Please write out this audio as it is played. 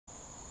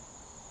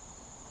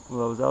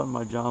Well, I was out in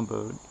my John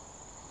boat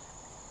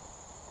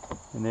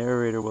and the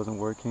aerator wasn't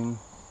working,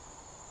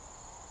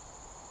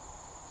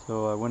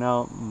 so I went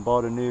out and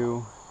bought a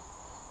new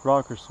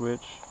rocker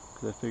switch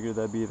because I figured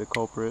that'd be the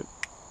culprit.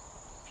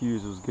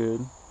 Fuse was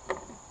good.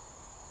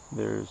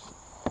 There's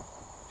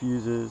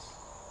fuses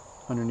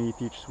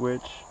underneath each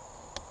switch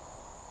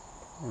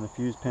and the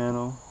fuse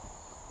panel,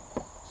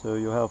 so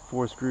you'll have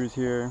 4 screws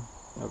here.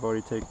 I've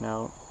already taken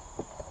out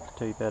to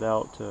take that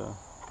out to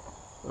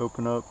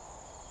open up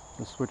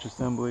the switch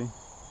assembly.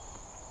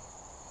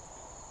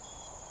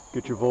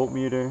 Get your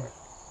voltmeter,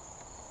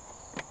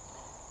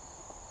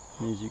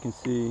 and as you can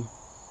see,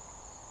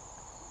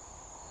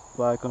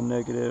 black on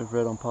negative,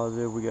 red on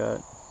positive. We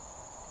got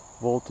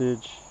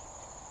voltage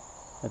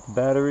at the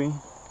battery.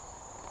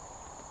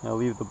 Now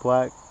leave the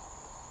black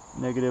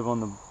negative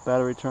on the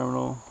battery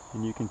terminal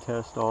and you can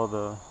test all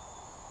the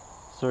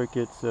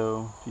circuits.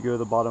 So if you go to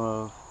the bottom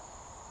of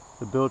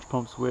the bilge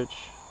pump switch,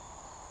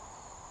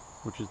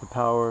 which is the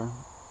power,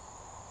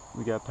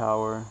 we got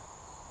power.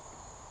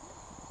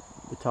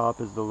 The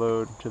top is the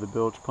load to the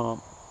bilge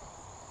pump.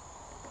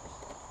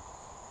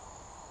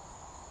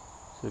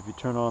 So if you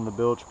turn on the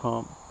bilge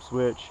pump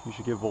switch, you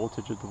should get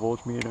voltage at the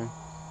voltmeter,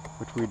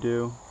 which we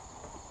do.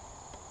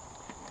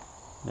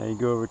 Now you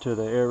go over to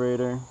the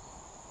aerator.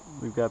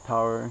 We've got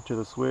power to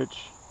the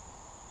switch,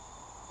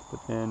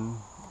 but then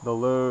the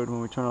load, when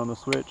we turn on the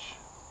switch,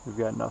 we've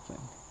got nothing.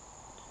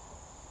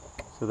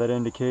 So that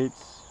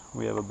indicates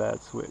we have a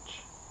bad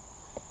switch.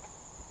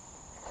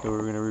 So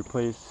we're going to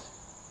replace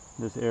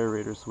this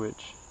aerator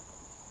switch.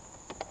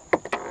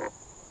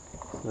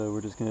 So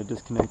we're just going to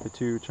disconnect the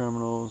 2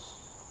 terminals,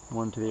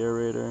 one to the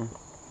aerator,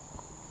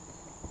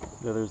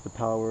 the other is the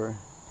power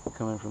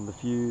coming from the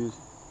fuse.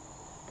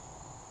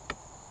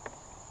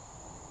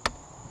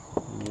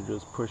 And you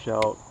just push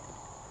out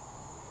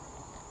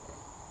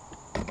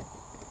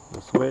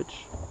the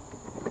switch.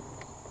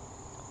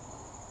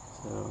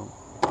 So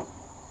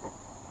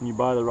when you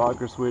buy the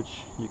rocker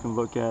switch, you can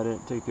look at it,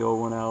 take the old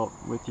one out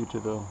with you to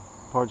the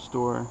parts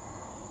store.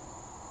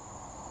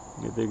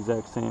 Get the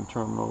exact same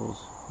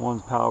terminals.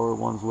 One's power,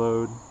 one's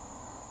load.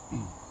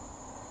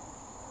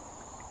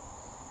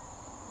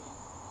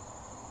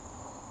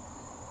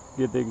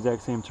 Get the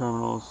exact same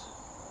terminals.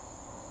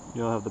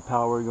 You'll have the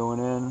power going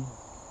in,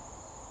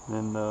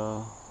 then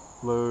the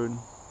load.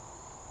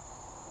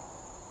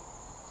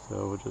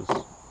 So we'll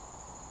just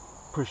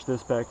push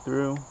this back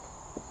through.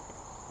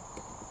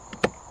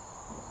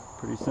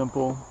 Pretty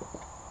simple.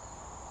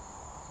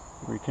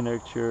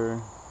 Reconnect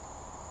your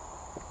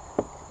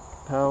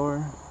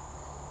power.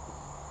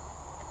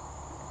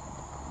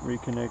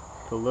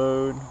 Reconnect the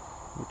load,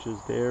 which is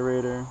the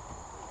aerator,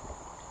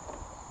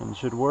 and it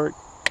should work.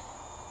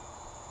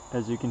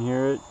 As you can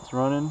hear it, it's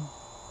running.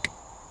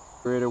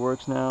 Aerator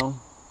works now.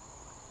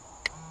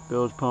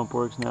 Bilge pump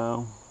works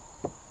now.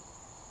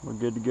 We're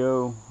good to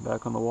go,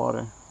 back on the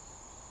water.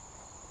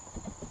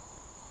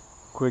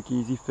 Quick,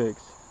 easy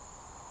fix.